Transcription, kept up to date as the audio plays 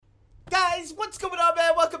guys, what's going on,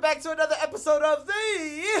 man? Welcome back to another episode of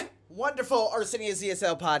the wonderful Arsenia's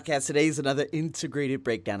ESL podcast. Today's another integrated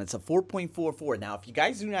breakdown. It's a 4.44. Now, if you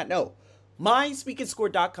guys do not know,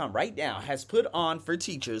 MySpeakAndScore.com right now has put on for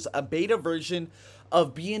teachers a beta version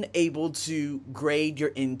of being able to grade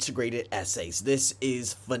your integrated essays. This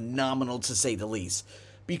is phenomenal, to say the least,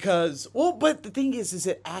 because, but the thing is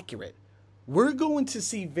it accurate? We're going to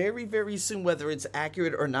see very, very soon whether it's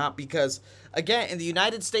accurate or not, because, again, in the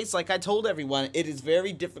United States, like I told everyone, it is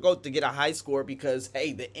very difficult to get a high score because,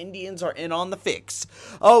 hey, the Indians are in on the fix.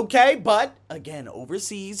 Okay, but, again,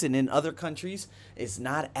 overseas and in other countries, it's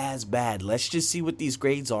not as bad. Let's just see what these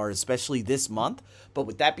grades are, especially this month. But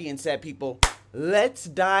with that being said, people, let's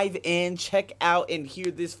dive in, check out, and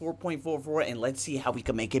hear this 4.44, and let's see how we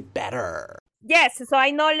can make it better. Yes, so I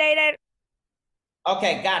know later.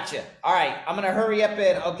 Okay, gotcha. All right, I'm going to hurry up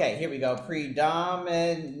and, okay, here we go.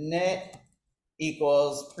 Predominant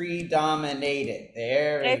equals predominated.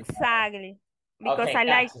 There we go. Exactly. Because Okay, I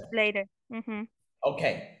like gotcha. later. Mm-hmm.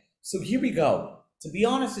 Okay, so here we go. To be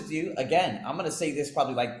honest with you, again, I'm going to say this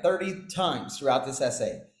probably like 30 times throughout this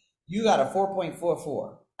essay. You got a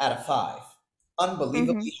 4.44 out of 5.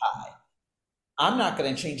 Unbelievably high. I'm not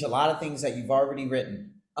going to change a lot of things that you've already written.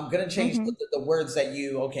 I'm going to change the words that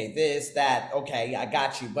you, okay, this, that, okay, I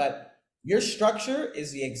got you. But your structure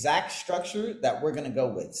is the exact structure that we're going to go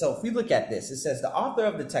with. So if we look at this, it says the author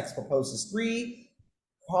of the text proposes 3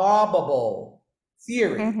 probable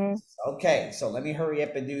theories. Okay, so let me hurry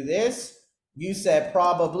up and do this. You said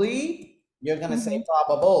probably, you're going to say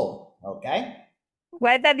probable, okay?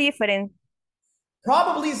 What's the difference?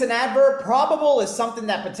 Probably is an adverb. Probable is something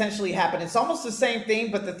that potentially happened. It's almost the same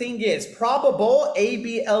thing, but the thing is, probable,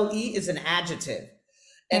 A-B-L-E, is an adjective.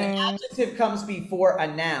 An adjective comes before a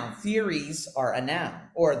noun. Theories are a noun,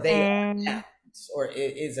 or they are nouns, or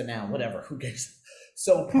it is a noun, whatever, who cares?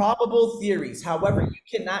 So probable theories. However,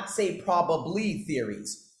 you cannot say probably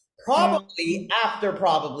theories. Probably, after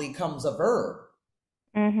probably comes a verb.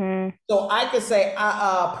 So I could say,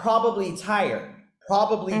 probably tired,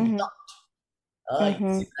 probably jumped. You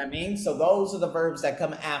see what I mean? So those are the verbs that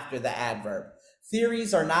come after the adverb.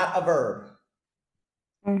 Theories are not a verb.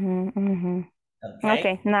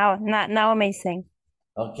 Okay, now amazing.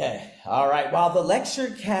 Okay, all right. While the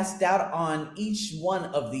lecture casts doubt on each one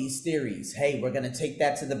of these theories, hey, we're going to take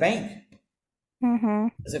that to the bank.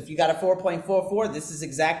 Because if you got a 4.44, this is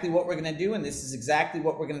exactly what we're going to do, and this is exactly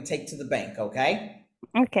what we're going to take to the bank, okay?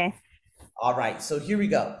 Okay. All right, so here we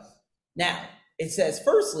go. Now, it says,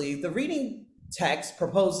 firstly, the reading text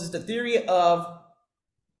proposes the theory of,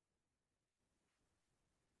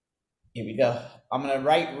 here we go, I'm going to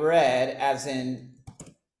write red as in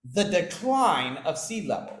the decline of sea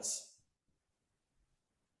levels.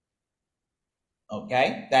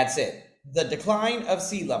 Okay, that's it. The decline of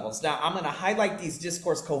sea levels. Now, I'm going to highlight these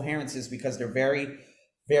discourse coherences because they're very,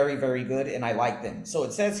 very, very good, and I like them. So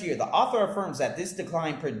it says here, the author affirms that this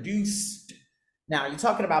decline produced. Now, are you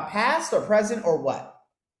talking about past or present or what?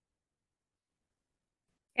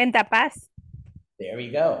 En the past. There we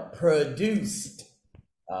go. Produced.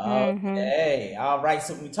 Okay. All right.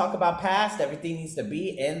 So when we talk about past, everything needs to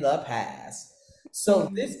be in the past. So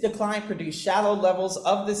this decline produced shallow levels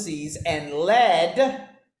of the seas and led,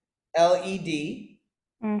 L-E-D.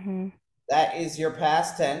 That is your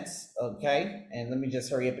past tense. Okay. And let me just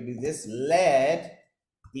hurry up and do this. Led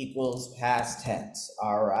equals past tense.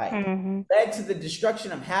 All right. Led to the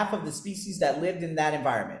destruction of half of the species that lived in that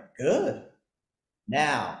environment. Good.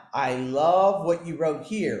 Now, I love what you wrote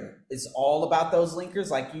here. It's all about those linkers,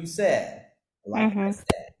 like you said. Like I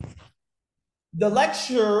said. The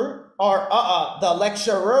lecturer, or the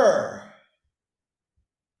lecturer.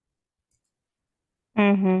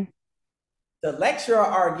 The lecturer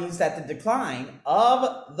argues that the decline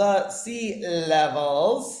of the sea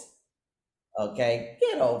levels, okay,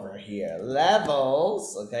 get over here,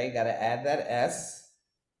 levels, okay, gotta add that S.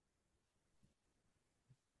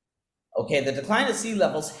 Okay, the decline of sea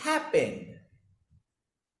levels happened.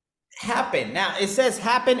 Now, it says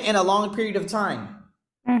happen in a long period of time.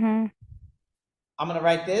 I'm going to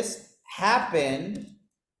write this. Happened.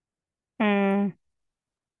 In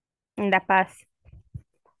the past.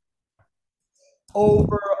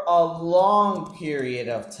 Over a long period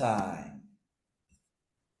of time.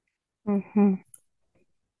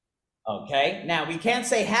 Okay, now we can't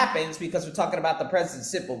say happens because we're talking about the present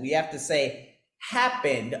simple. We have to say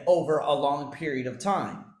happened over a long period of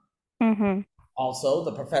time. Also,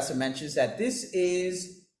 the professor mentions that this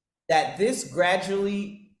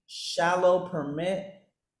gradually shallow permit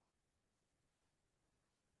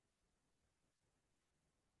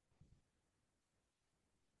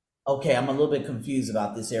Okay, I'm a little bit confused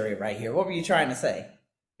about this area right here. What were you trying to say?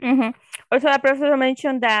 Also, the professor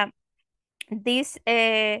mentioned that this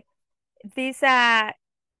this uh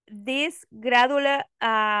this gradual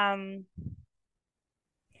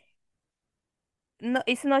no,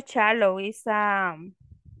 it's not shallow, it's I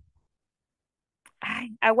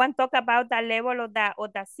want to talk about the level of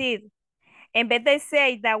the seed. En vez de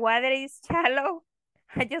say the water is shallow,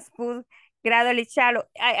 I just put gradually shallow.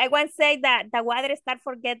 I want to say that the water start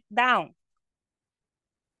for get down.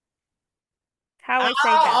 How I say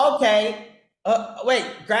that? Oh, okay. Wait,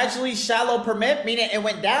 gradually shallow permit, meaning it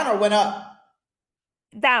went down or went up?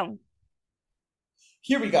 Down.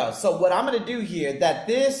 Here we go. So what I'm going to do here, that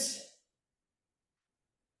this...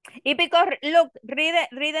 It's because, look,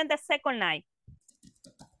 read in the second line.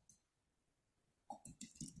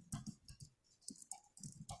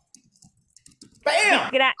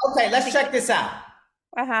 Bam! Okay, let's check this out.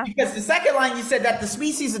 Because the second line, you said that the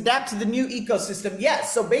species adapt to the new ecosystem.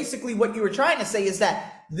 Yes. So basically what you were trying to say is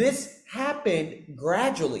that this happened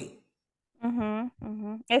gradually.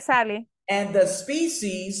 Exactly. And the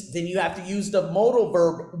species, then you have to use the modal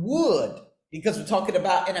verb would, because we're talking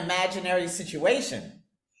about an imaginary situation.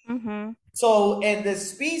 So, and the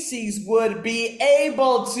species would be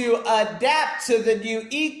able to adapt to the new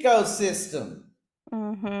ecosystem.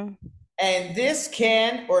 And this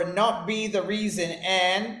can or not be the reason.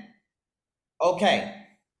 And okay.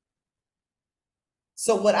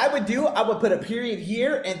 So what I would do, I would put a period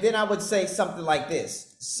here, and then I would say something like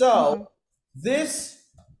this. So this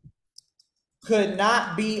could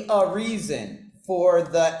not be a reason for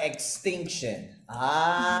the extinction.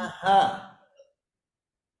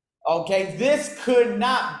 Okay, this could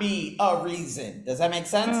not be a reason. Does that make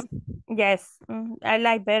sense? Yes, I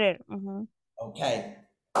like better. Okay.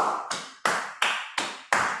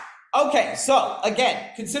 Okay, so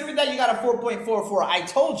again, considering that you got a 4.44, I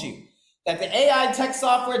told you that the AI tech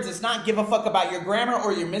software does not give a fuck about your grammar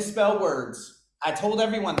or your misspelled words. I told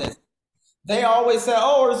everyone this. They always say,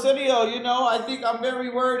 "Oh, Arsenio, I think I'm very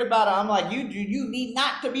worried about it." I'm like, you need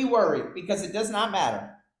not to be worried, because it does not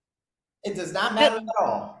matter. It does not matter at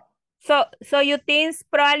all. So you think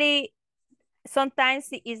probably sometimes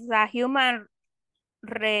it's a human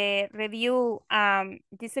review.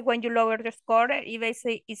 This is when you lower the score. If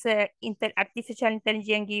it's a artificial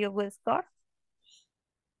intelligence give you a good score.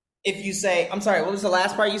 If you say, I'm sorry, what was the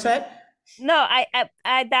last part you said? No,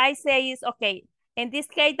 I say is okay. In this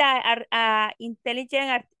case, the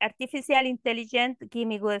artificial intelligence give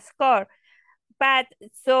me good score. But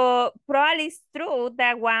so probably it's true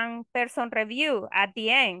that one person review at the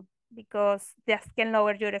end, because that can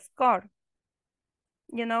lower your score.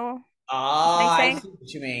 You know? I see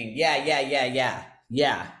what you mean.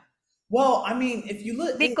 Yeah. Well, I mean, if you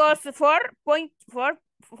look, Because 4.4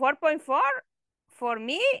 for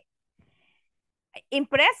me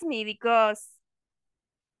impressed me, because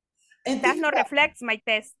that not reflects my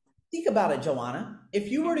test. Think about it, Joanna. If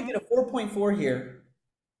you were to get a 4.4 here,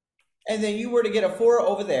 and then you were to get a 4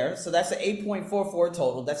 over there, so that's an 8.44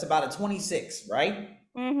 total. That's about a 26, right?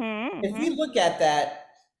 If you look at that,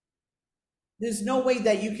 there's no way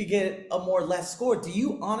that you could get a more less score. Do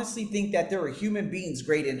you honestly think that there are human beings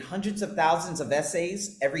grading hundreds of thousands of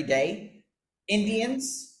essays every day?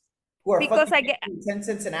 Indians who are because fucking making 10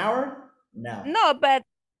 cents an hour? No. No, but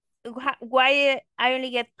why I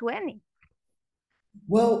only get 20?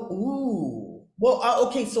 Well,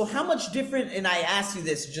 okay, so how much different, and I asked you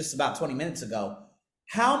this just about 20 minutes ago,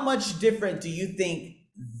 how much different do you think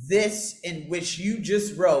this in which you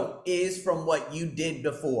just wrote is from what you did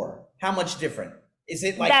before? How much different? Is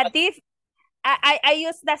it like... I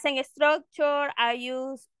use the same structure,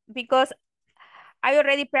 because I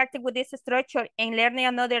already practice with this structure, and learning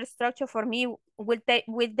another structure for me will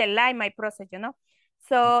delay my process,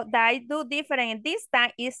 So that I do different, and this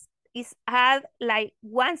time is add like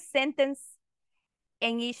one sentence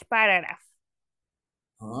in each paragraph.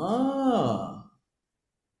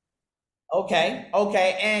 Okay.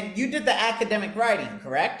 And you did the academic writing,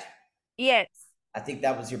 correct? Yes. I think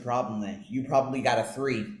that was your problem then. You probably got a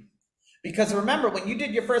 3. Because remember, when you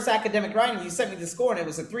did your first academic writing, you sent me the score and it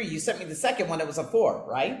was a 3. You sent me the second one, it was a 4,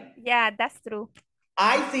 right? Yeah, that's true.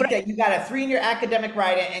 I think that you got a 3 in your academic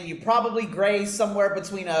writing, and you probably grade somewhere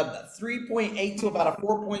between a 3.8 to about a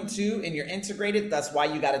 4.2 in your integrated. That's why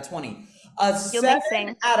you got a 20. A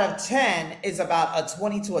 7 out of 10 is about a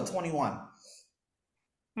 20 to a 21.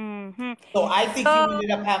 So I think you ended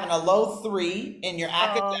up having a low 3 in your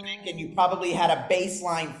academic, and you probably had a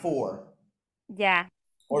baseline 4. Yeah.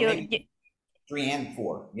 Or maybe 3 and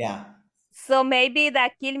 4. Yeah. So maybe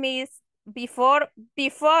that killed me is before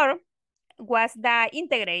was the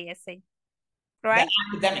integrate essay. right?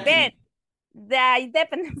 The academic, you Then mean. the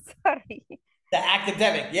independent, sorry. The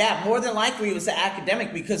academic, yeah, more than likely it was the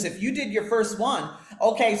academic because if you did your first one,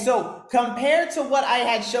 okay, so compared to what I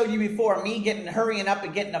had showed you before, me hurrying up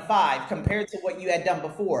and getting a 5, compared to what you had done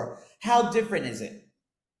before, how different is it?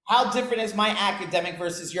 How different is my academic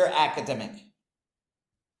versus your academic?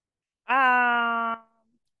 Uh,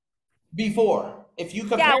 Before, if you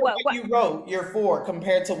compare yeah, what you wrote, your 4,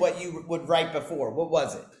 compared to what you would write before, what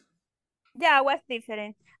was it? yeah, it was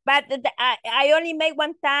different. But I only made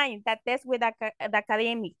one time that test with the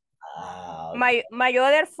academic. Okay. My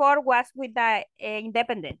other 4 was with the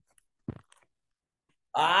independent.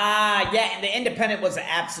 Yeah, and the independent was an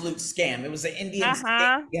absolute scam. It was an Indian state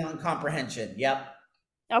Uh-huh. beyond comprehension. Yep.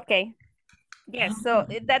 Okay. Yes. So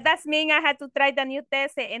that's mean I had to try the new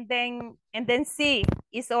test and then see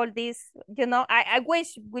is all this, I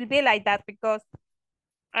wish will be like that because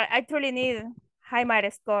I truly need high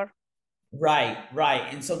mark score. Right, right.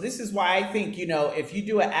 And so this is why I think, if you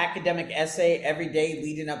do an academic essay every day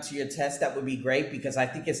leading up to your test, that would be great because I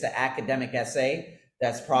think it's the academic essay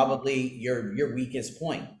that's probably your weakest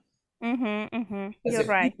point. Because You're if you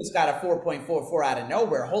right. just got a 4.44 out of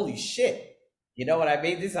nowhere, holy shit. You know what I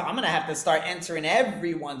mean? I'm going to have to start entering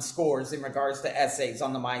everyone's scores in regards to essays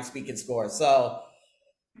on the My Speaking Score. So,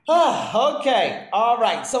 okay. All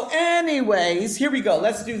right. So, anyways, here we go.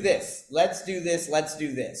 Let's do this. Let's go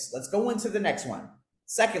into the next one.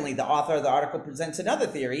 Secondly, the author of the article presents another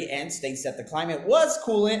theory and states that the climate was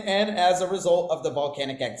cooling and as a result of the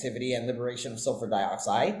volcanic activity and liberation of sulfur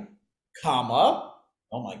dioxide, comma,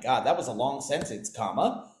 oh my God, that was a long sentence,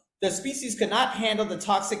 comma, the species could not handle the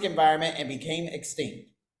toxic environment and became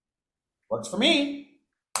extinct. Works for me.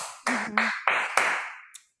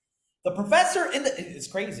 The professor it's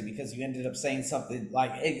crazy because you ended up saying something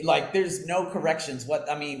like there's no corrections.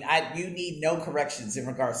 You need no corrections in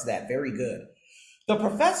regards to that. Very good. The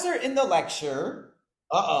professor in the lecture,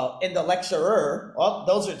 in the lecturer,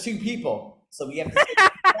 those are two people. So we have to say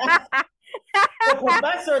the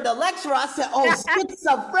professor and the lecturer. I said, oh,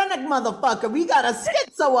 schizophrenic motherfucker. We got a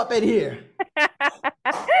schizo up in here.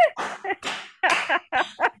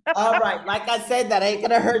 All right. Like I said, that ain't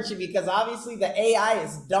going to hurt you because obviously the AI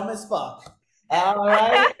is dumb as fuck. All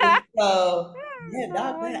right. And so, yeah,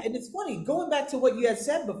 not bad. And it's funny, going back to what you had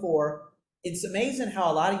said before, it's amazing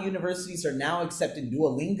how a lot of universities are now accepting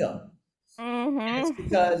Duolingo. And it's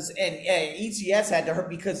because, and ETS had to hurt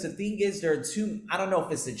because the thing is, there are two, I don't know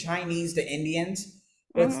if it's the Chinese, the Indians,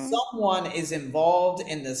 but someone is involved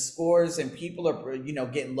in the scores and people are,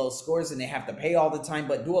 getting low scores and they have to pay all the time.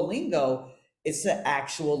 But Duolingo, it's an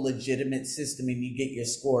actual legitimate system and you get your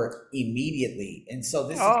score immediately. And so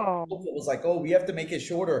this is it was like, oh, we have to make it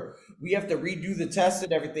shorter. We have to redo the test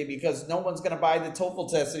and everything because no one's going to buy the TOEFL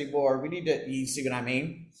test anymore. We need to, you see what I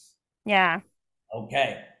mean? Yeah.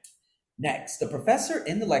 Okay. Next, the professor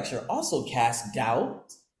in the lecture also cast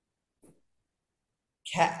doubt.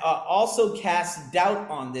 Cast doubt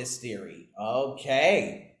on this theory.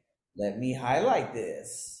 Okay, let me highlight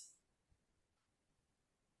this.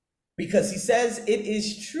 Because he says it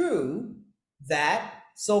is true that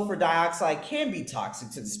sulfur dioxide can be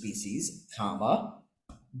toxic to the species, comma,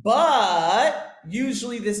 but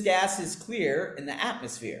usually this gas is clear in the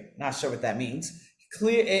atmosphere. Not sure what that means.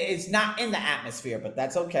 Clear, it's not in the atmosphere, but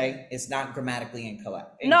that's okay. It's not grammatically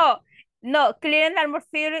incorrect. No, clear in the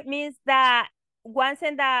atmosphere means that once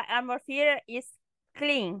in the atmosphere is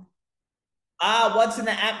clean. Once in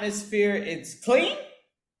the atmosphere, it's clean?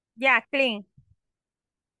 Yeah, clean.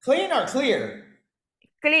 Clean or clear?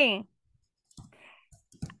 Clean.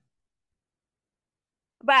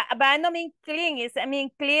 But I don't mean clean.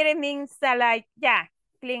 Clear it means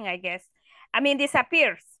clean, I guess.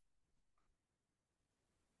 Disappears.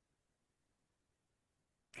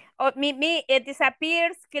 Or me, it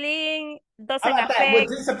disappears, clean, doesn't How about affect. that?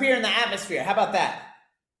 Would disappear in the atmosphere. How about that?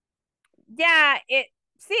 Yeah,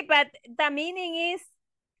 but the meaning is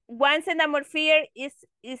once an atmosphere is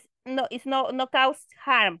no cause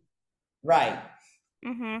harm. Right.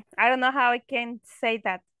 I don't know how I can say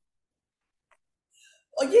that.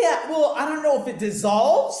 Oh, yeah, well, I don't know if it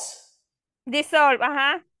dissolves. Dissolve,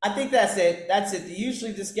 I think that's it.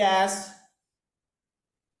 Usually this gas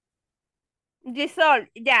dissolve.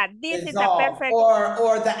 Yeah, this dissolve, is a perfect.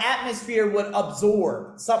 or the atmosphere would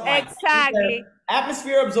absorb something like that. Exactly.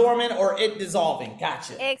 Atmosphere absorbing or it dissolving.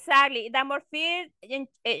 Gotcha. Exactly. The atmosphere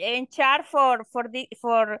in charge for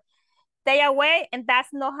stay away, and that's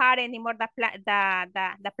not hard anymore. The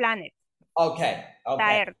planet. Okay.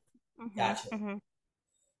 The Earth. Gotcha.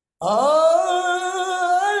 Oh,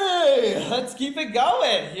 let's keep it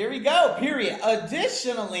going. Here we go. Period.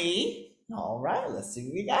 Additionally, all right, let's see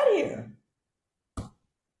what we got here.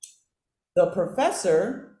 The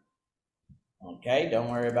professor, okay, don't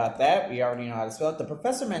worry about that. We already know how to spell it. The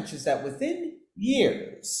professor mentions that within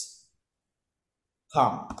years,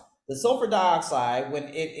 the sulfur dioxide, when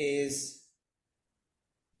it is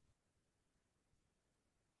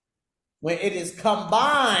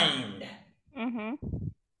combined.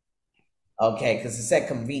 Okay, because it said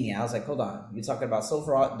convenient. I was like, hold on. You're talking about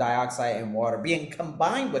sulfur dioxide and water being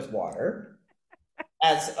combined with water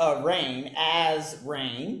as rain.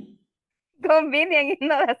 Convenient is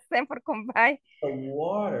not the same for combine. The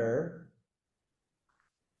water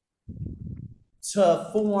to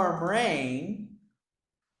form rain,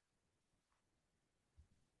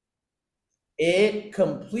 it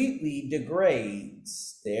completely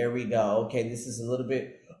degrades. There we go. Okay, this is a little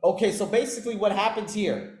bit. Okay, so basically what happens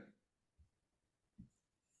here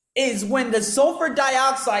is when the sulfur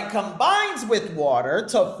dioxide combines with water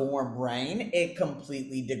to form rain, it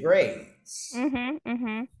completely degrades.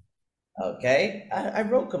 Okay, I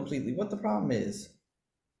wrote completely. What the problem is?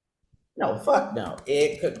 No, fuck no.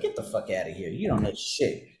 It could get the fuck out of here. You don't know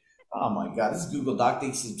shit. Oh my god, this Google Doc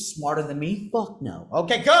thinks he's smarter than me. Fuck no.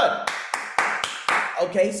 Okay, good.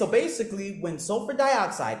 Okay, so basically, when sulfur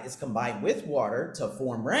dioxide is combined with water to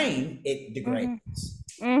form rain, it degrades.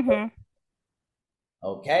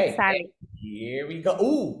 Okay, exactly. Here we go.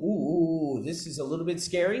 Ooh, this is a little bit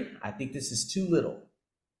scary. I think this is too little.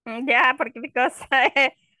 Yeah, because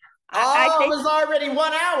it was already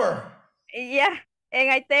 1 hour. Yeah, and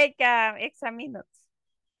I take extra minutes.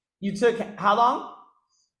 You took how long?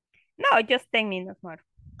 No, just 10 minutes more.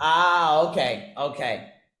 Okay.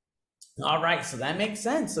 All right, so that makes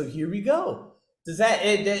sense. So here we go.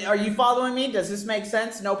 Are you following me? Does this make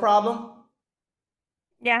sense? No problem?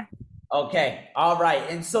 Yeah. Okay, all right.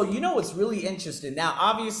 And so you know what's really interesting? Now,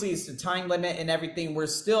 obviously, it's the time limit and everything. We're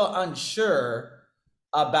still unsure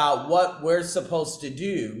about what we're supposed to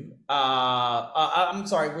do. I'm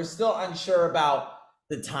sorry, we're still unsure about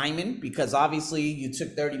the timing because obviously you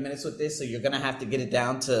took 30 minutes with this, so you're going to have to get it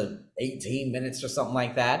down to 18 minutes or something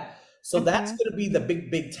like that. So that's going to be the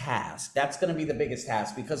big task. That's going to be the biggest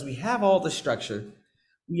task because we have all the structure.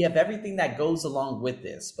 We have everything that goes along with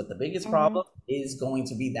this, but the biggest problem is going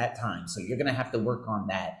to be that time. So you're going to have to work on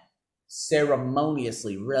that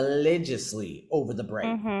ceremoniously, religiously over the break.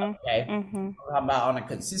 Okay. How about on a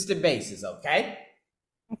consistent basis? Okay.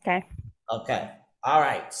 Okay. All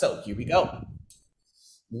right. So here we go.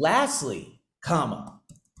 Lastly,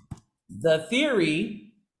 the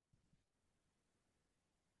theory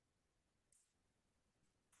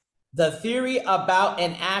about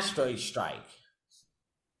an asteroid strike.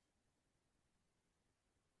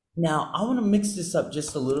 Now, I want to mix this up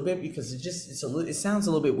just a little bit because it sounds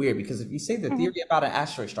a little bit weird because if you say the theory about an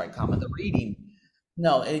asteroid strike, the reading,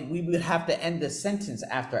 we would have to end the sentence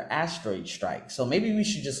after asteroid strike. So maybe we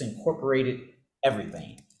should just incorporate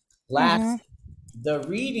everything. Last, the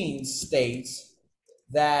reading states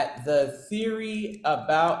that the theory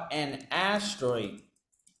about an asteroid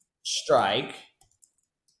strike,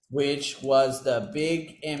 which was the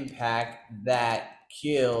big impact that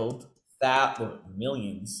killed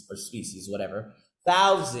millions or species, whatever,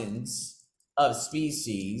 thousands of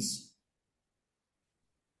species,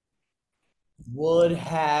 would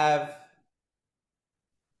have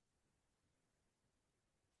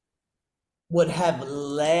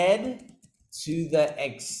led to the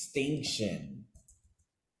extinction.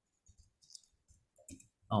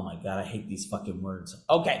 Oh my God, I hate these fucking words.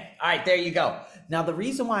 Okay, all right, there you go. Now, the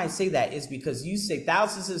reason why I say that is because you say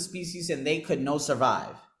thousands of species and they could no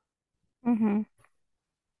survive.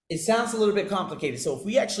 It sounds a little bit complicated. So if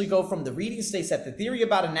we actually go from the reading states that the theory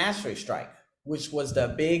about an asteroid strike, which was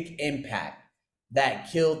the big impact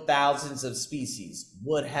that killed thousands of species,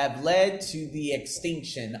 would have led to the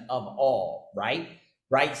extinction of all, right?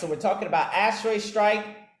 So we're talking about asteroid strike,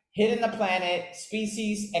 hitting the planet,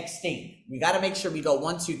 species extinct. We got to make sure we go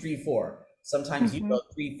 1, 2, 3, 4. Sometimes you go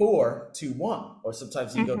 3, 4, 2, 1, or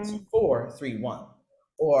sometimes you go 2, 4, 3, 1,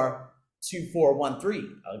 or 2, 4, 1, 3.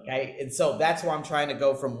 Okay, and so that's why I'm trying to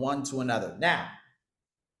go from one to another. Now,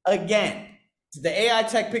 again, did the AI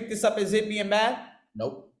tech pick this up as it being bad?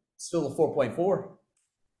 Nope, still a 4.4.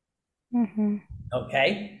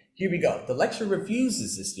 Okay, here we go. The lecture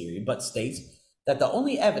refuses this theory, but states that the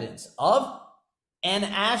only evidence of an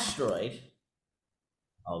asteroid,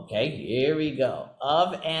 okay, here we go,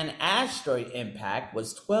 of an asteroid impact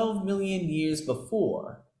was 12 million years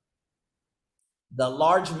before the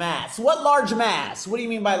large mass. What large mass? What do you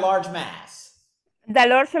mean by large mass? The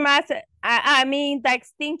large mass, I mean the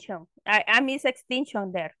extinction. I miss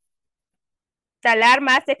extinction there. The large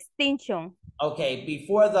mass extinction. Okay,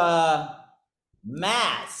 before the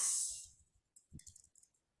mass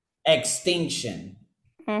extinction.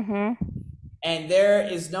 Mm-hmm. And there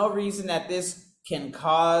is no reason that this can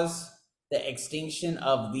cause the extinction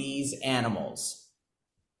of these animals.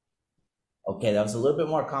 Okay, that was a little bit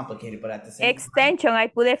more complicated, but at the same time. Extension. I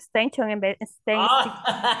put extension in the extension.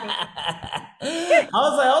 I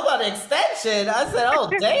was like, hold on, extension. I said, oh,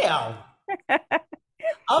 damn.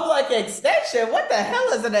 I'm like, extension? What the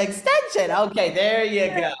hell is an extension? Okay, there you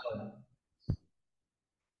go.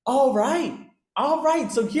 All right. All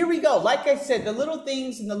right. So here we go. Like I said, the little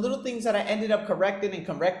things that I ended up correcting and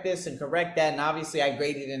correct this and correct that. And obviously I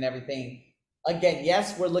graded and everything. Again,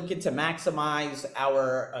 yes, we're looking to maximize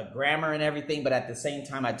our grammar and everything. But at the same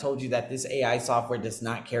time, I told you that this AI software does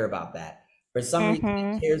not care about that. For some reason,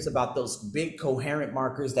 it cares about those big coherent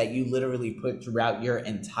markers that you literally put throughout your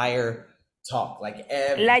entire talk. Like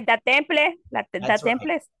the template. Like the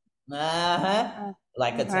templates. Uh-huh.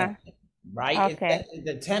 Like a template. Right? Okay.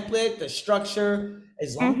 The template, the structure,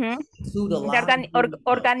 as long as you include a lot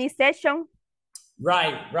organization.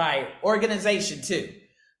 Right. Organization too.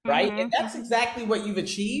 Right? And that's exactly what you've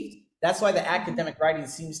achieved. That's why the academic writing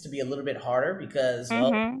seems to be a little bit harder because,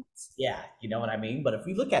 well, yeah, you know what I mean? But if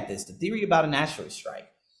we look at this, the theory about an asteroid strike,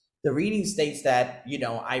 the reading states that,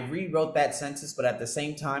 I rewrote that sentence, but at the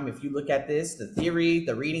same time, if you look at this, the theory,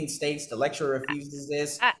 the reading states, the lecturer refuses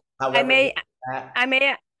this. However,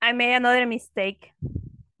 I made another mistake.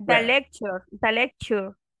 The lecture.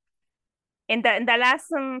 In the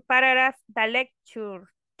last paragraph, the lecture.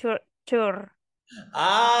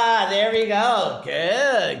 There we go.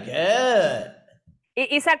 Good.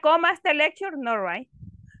 Is a comma the lecture? No, right?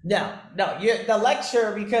 No. The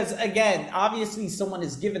lecture, because again, obviously someone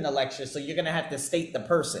is given the lecture, so you're gonna have to state the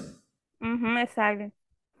person. Exactly.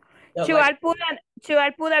 Should I put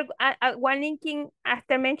one linking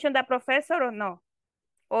after mention the professor or no?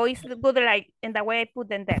 Or is it good like in the way I put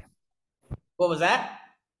them there? What was that?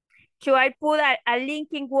 Should I put a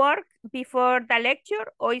linking word before the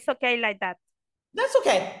lecture, or is okay like that? That's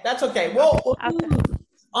okay. Well,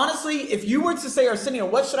 honestly, if you were to say, Arsenio,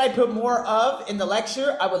 what should I put more of in the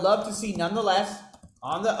lecture? I would love to see nonetheless.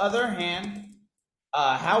 On the other hand,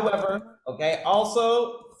 however, okay,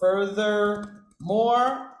 also, further,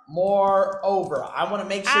 moreover. I want to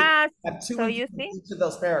make sure you have two in each of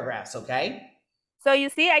those paragraphs, okay? So you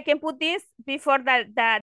see, I can put this before the